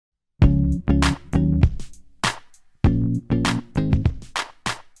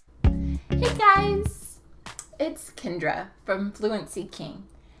It's Kendra from Fluency King,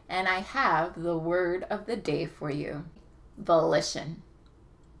 and I have the word of the day for you, volition.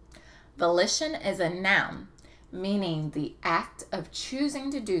 Volition is a noun, meaning the act of choosing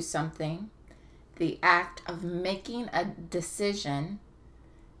to do something, the act of making a decision,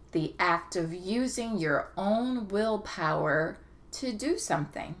 the act of using your own willpower to do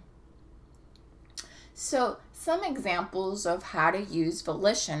something. So, some examples of how to use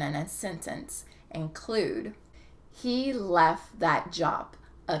volition in a sentence include, he left that job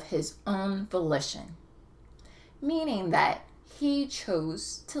of his own volition, meaning that he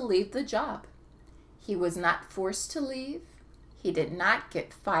chose to leave the job. He was not forced to leave. He did not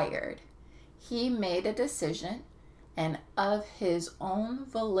get fired. He made a decision, and of his own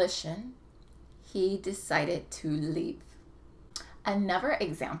volition, he decided to leave. Another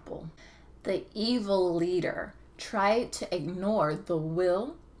example, the evil leader tried to ignore the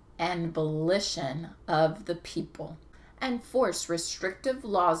will and volition of the people and force restrictive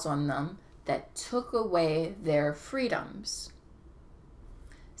laws on them that took away their freedoms.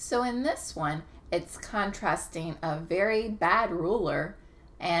 So in this one, it's contrasting a very bad ruler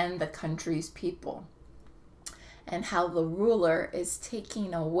and the country's people, and how the ruler is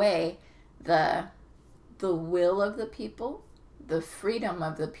taking away the will of the people, the freedom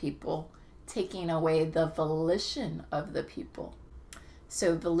of the people, taking away the volition of the people.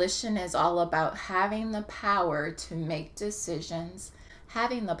 So volition is all about having the power to make decisions,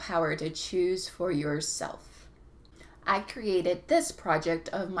 having the power to choose for yourself. I created this project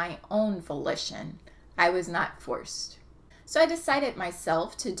of my own volition. I was not forced. So I decided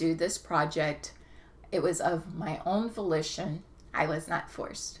myself to do this project. It was of my own volition. I was not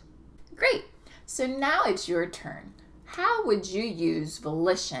forced. Great. So now it's your turn. How would you use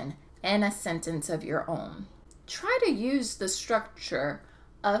volition in a sentence of your own? Try to use the structure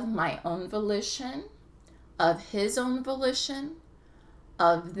of my own volition, of his own volition,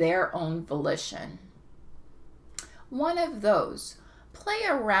 of their own volition. One of those. Play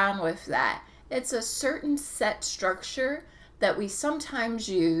around with that. It's a certain set structure that we sometimes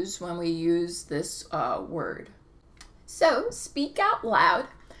use when we use this word. So speak out loud.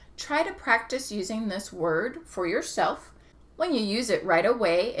 Try to practice using this word for yourself. When you use it right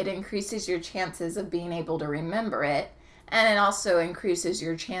away, it increases your chances of being able to remember it, and it also increases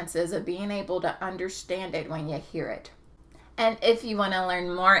your chances of being able to understand it when you hear it. And if you want to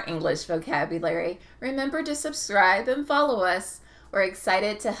learn more English vocabulary, remember to subscribe and follow us. We're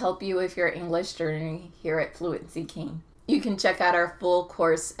excited to help you with your English journey here at Fluency King. You can check out our full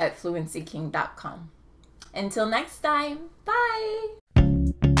course at fluencyking.com. Until next time, bye!